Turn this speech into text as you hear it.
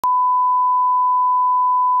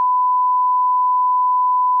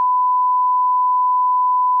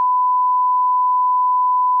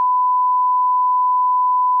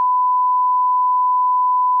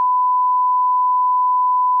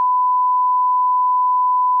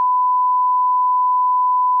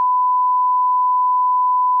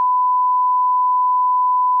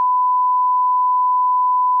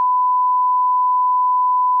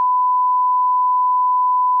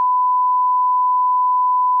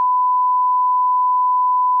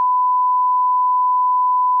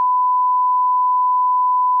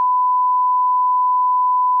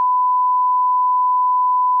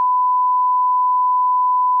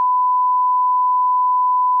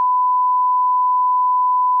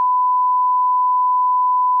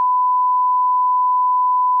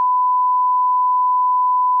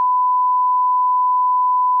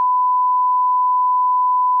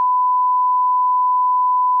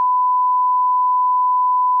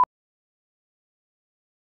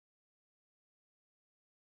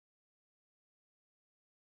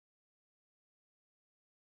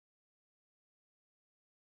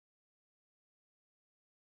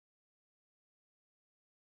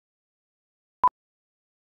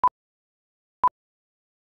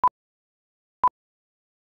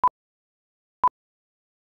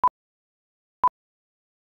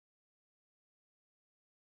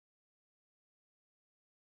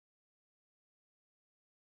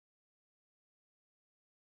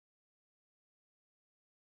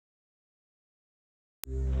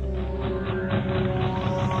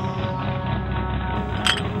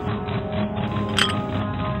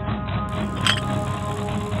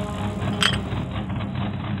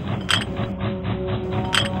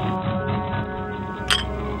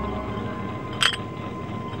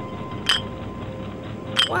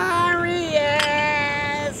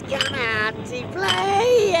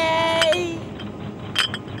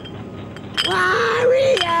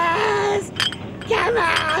Warriors, come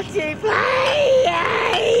out to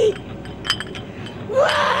play!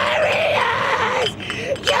 Warriors,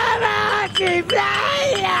 come out to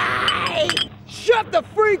play! Shut the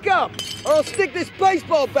freak up! Or I'll stick this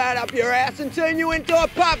baseball bat up your ass and turn you into a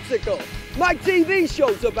popsicle. My TV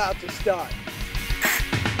show's about to start.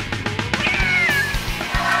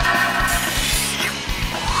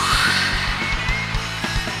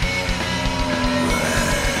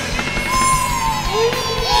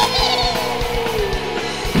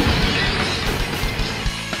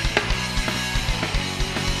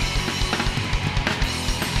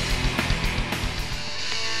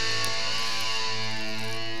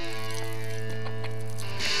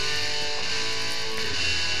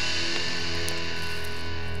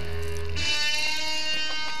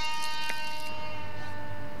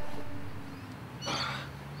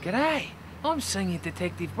 G'day, I'm Senior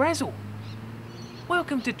Detective Brazzel.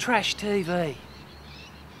 Welcome to Trash TV.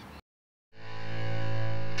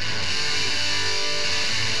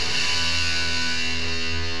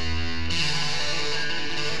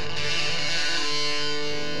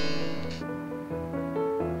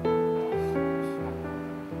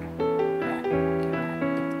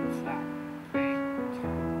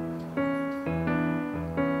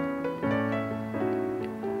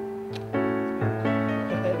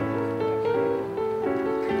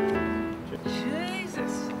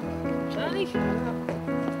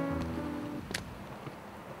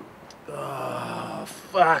 Oh,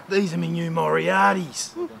 fuck, these are my new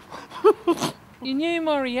Moriartys. Your new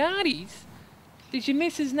Moriartys? Does your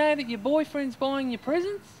missus know that your boyfriend's buying your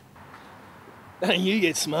presents? Don't you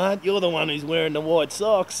get smart, you're the one who's wearing the white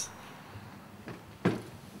socks.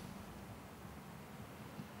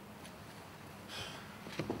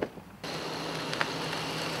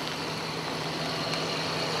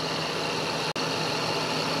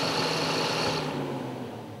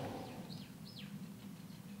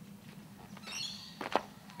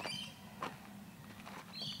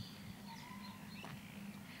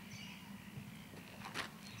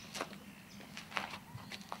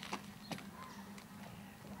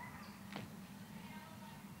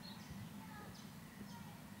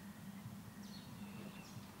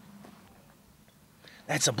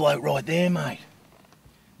 That's a bloke right there, mate.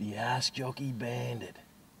 The ass jockey bandit.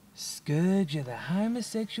 Scourge of the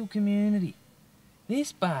homosexual community.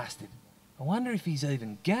 This bastard. I wonder if he's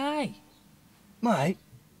even gay. Mate,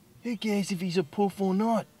 who cares if he's a puff or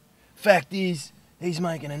not? Fact is, he's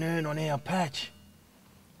making an earn on our patch.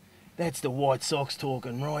 That's the white socks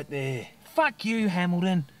talking right there. Fuck you,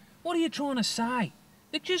 Hamilton. What are you trying to say?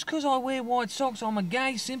 That just 'cause I wear white socks I'm a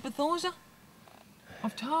gay sympathiser?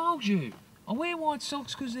 I've told you. I wear white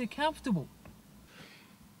socks 'cause they're comfortable.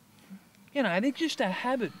 You know, they're just a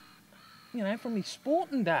habit. You know, from my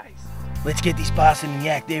sporting days. Let's get this bastard in the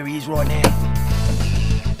act. There he is right now.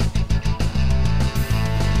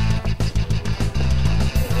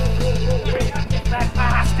 Get that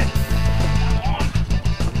bastard!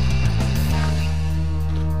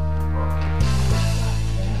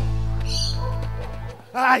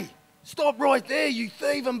 Hey, stop right there, you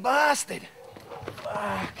thieving bastard.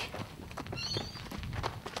 Fuck.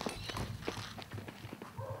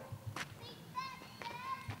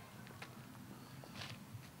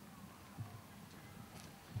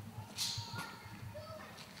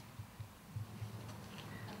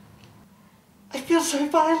 I feel so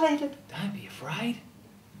violated. Don't be afraid.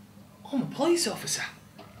 I'm a police officer.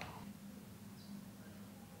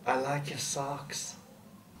 I like your socks.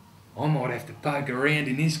 I might have to poke around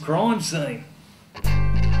in this crime scene.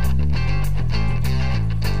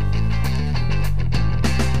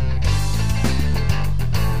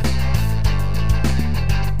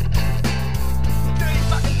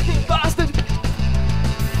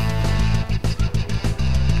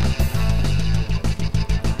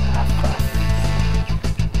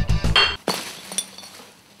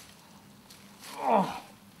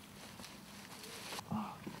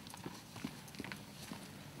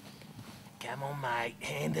 Come on, mate,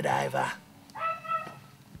 hand it over.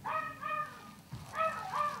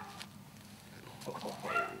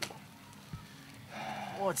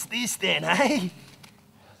 What's this then, eh?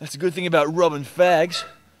 That's a good thing about robbing fags.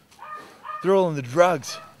 They're all on the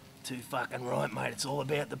drugs. Too fucking right, mate. It's all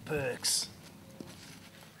about the perks.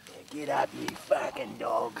 Yeah, get up, you fucking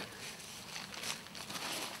dog.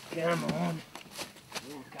 Come on.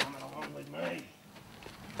 You're coming along with me.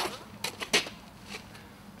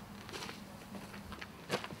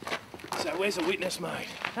 So where's the witness, mate?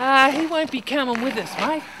 He won't be coming with us,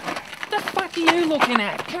 mate. What the fuck are you looking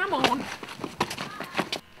at? Come on.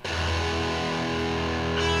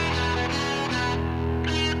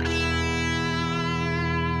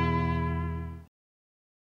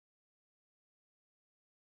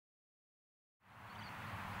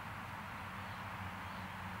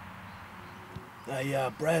 Hey,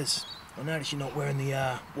 Braz, I notice you're not wearing the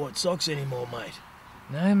white socks anymore, mate.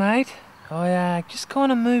 No, mate. I just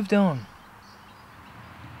kind of moved on.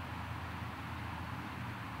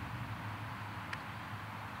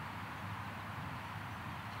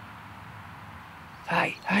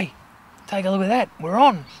 Hey, take a look at that. We're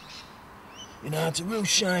on. You know, it's a real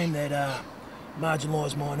shame that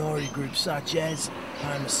marginalised minority groups such as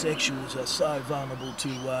homosexuals are so vulnerable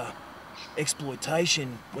to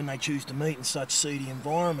exploitation when they choose to meet in such seedy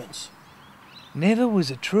environments. Never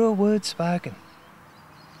was a truer word spoken.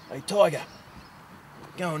 Hey, Tiger,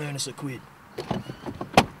 go and earn us a quid.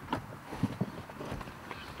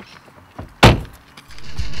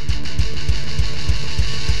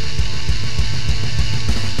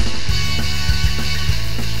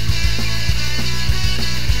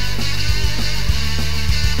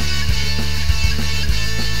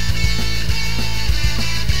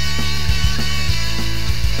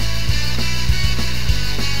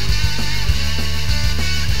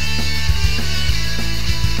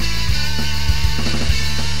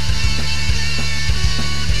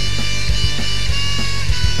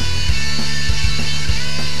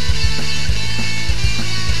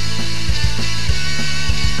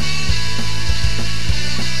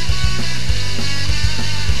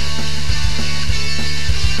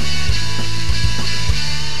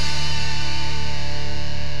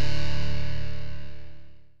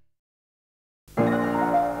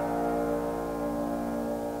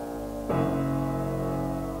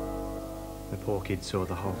 The poor kid saw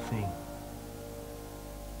the whole thing.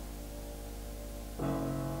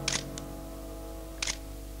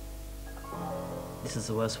 This is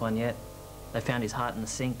the worst one yet. They found his heart in the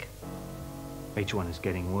sink. Each one is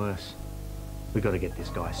getting worse. We've got to get this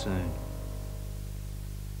guy soon.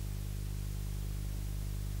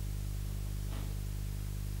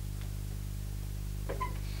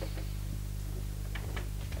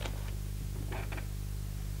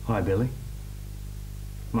 Hi, Billy.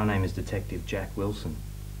 My name is Detective Jack Wilson.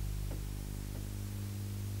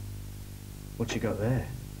 What you got there?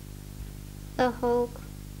 The Hulk.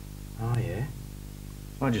 Oh, yeah?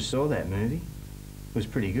 I just saw that movie. It was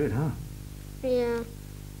pretty good, huh? Yeah,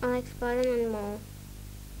 I like Spider-Man more.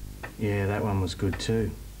 Yeah, that one was good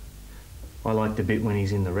too. I like the bit when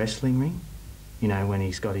he's in the wrestling ring. You know, when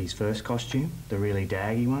he's got his first costume, the really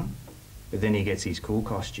daggy one. But then he gets his cool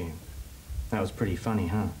costume. That was pretty funny,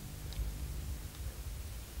 huh?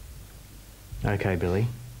 Okay, Billy.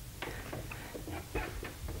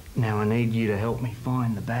 Now I need you to help me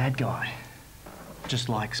find the bad guy. Just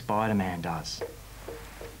like Spider-Man does.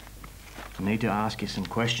 I need to ask you some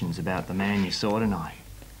questions about the man you saw tonight.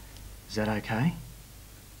 Is that okay?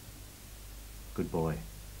 Good boy.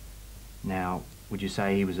 Now, would you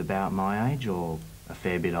say he was about my age or a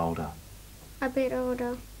fair bit older? A bit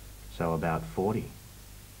older. So about 40.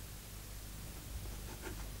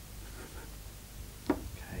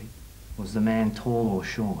 Okay. Was the man tall or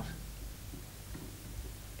short?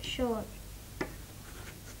 Short.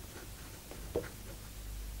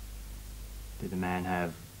 Did the man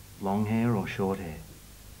have long hair or short hair?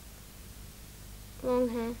 Long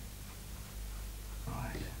hair.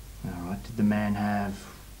 Right. All right. Did the man have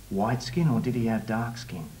white skin or did he have dark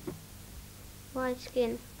skin? White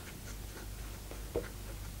skin.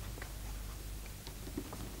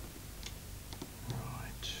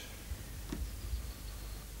 Right.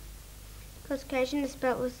 Caucasian is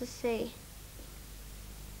spelled with a C.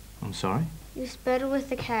 I'm sorry? You spelled it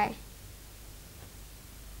with a K.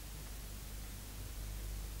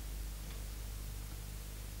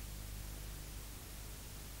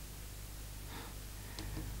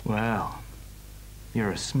 Well,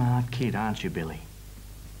 you're a smart kid, aren't you, Billy?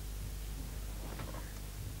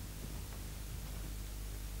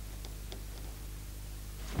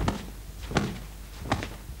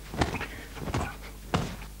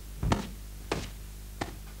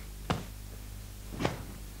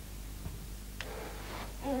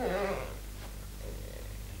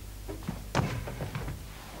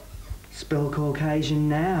 Spell Caucasian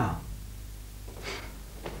now.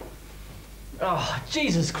 Oh,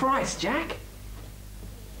 Jesus Christ, Jack.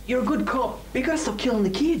 You're a good cop, but you gotta stop killing the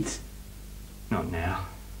kids. Not now.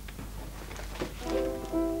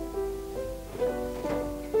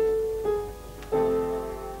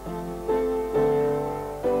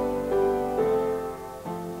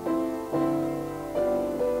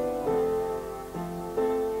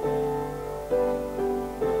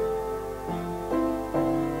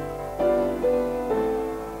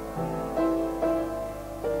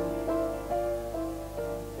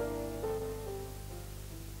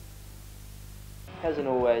 Hasn't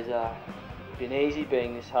always been easy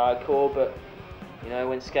being this hardcore, but you know,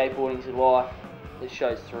 when skateboarding's your life, it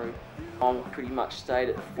shows through. I'm pretty much stayed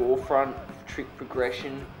at the forefront of trick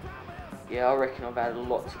progression. Yeah, I reckon I've added a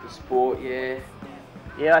lot to the sport, yeah.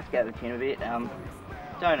 Yeah, I skate with Tim a bit.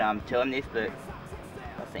 Don't tell him this, but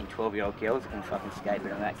I've seen 12-year-old girls that can fucking skate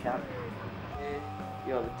better than that cunt. Yeah,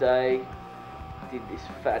 the other day, did this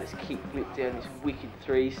fattest kickflip down this wicked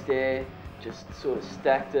 3-stair, just sort of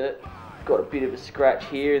stacked it, got a bit of a scratch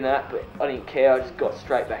here and that, but I didn't care, I just got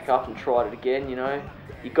straight back up and tried it again, you know.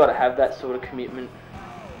 You've got to have that sort of commitment.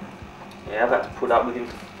 Yeah, I've had to put up with him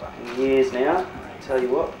for fucking years now. I tell you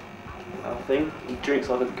what, another thing, he drinks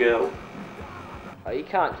like a girl. You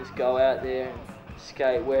can't just go out there and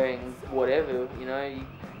skate wearing whatever, you know.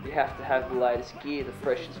 You have to have the latest gear, the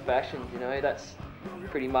freshest fashions, you know. That's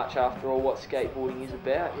pretty much, after all, what skateboarding is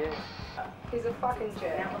about, yeah. He's a fucking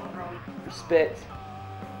jerk. Respect.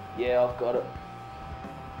 Yeah, I've got it.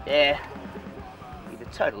 Yeah, he's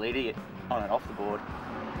a total idiot on and off the board.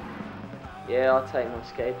 Yeah, I take my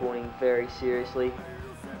skateboarding very seriously.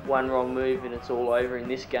 One wrong move and it's all over in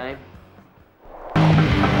this game.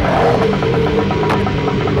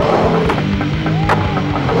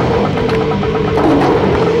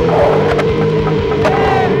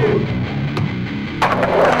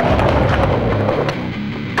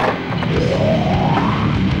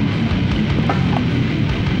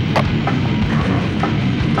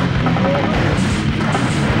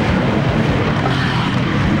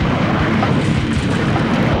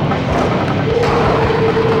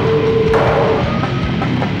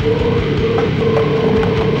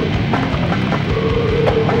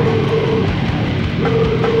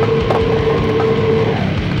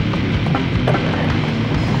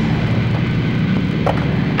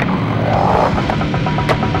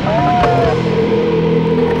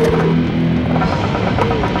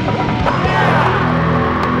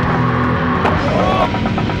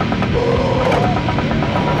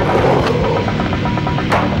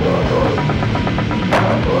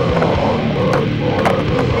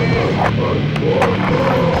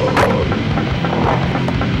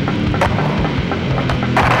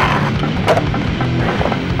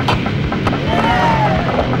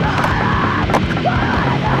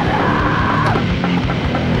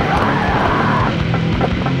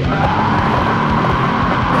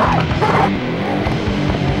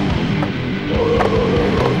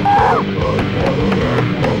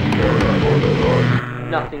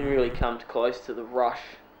 Nothing really comes close to the rush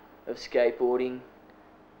of skateboarding,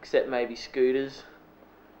 except maybe scooters.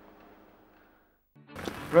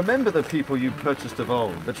 Remember the people you purchased of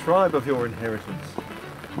old, the tribe of your inheritance.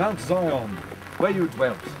 Mount Zion, where you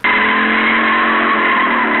dwelt.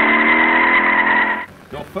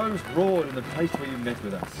 Your foes roared in the place where you met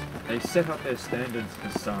with us. They set up their standards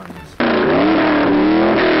as signs.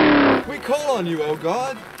 We call on you, O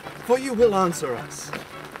God, for you will answer us,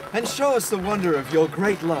 and show us the wonder of your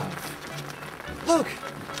great love. Look,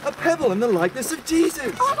 a pebble in the likeness of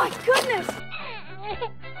Jesus. Oh my goodness!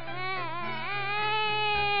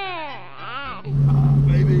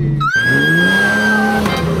 Baby.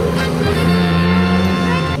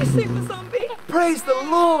 You super zombie. Praise the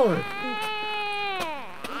Lord.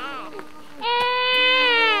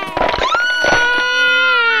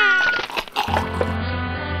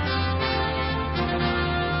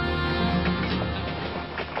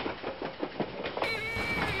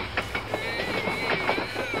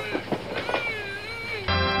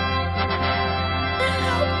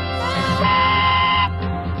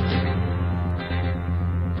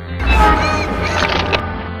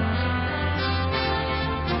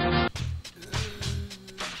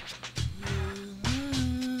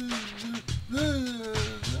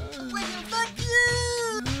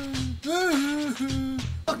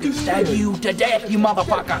 Fucking stab you to death, you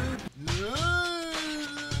motherfucker!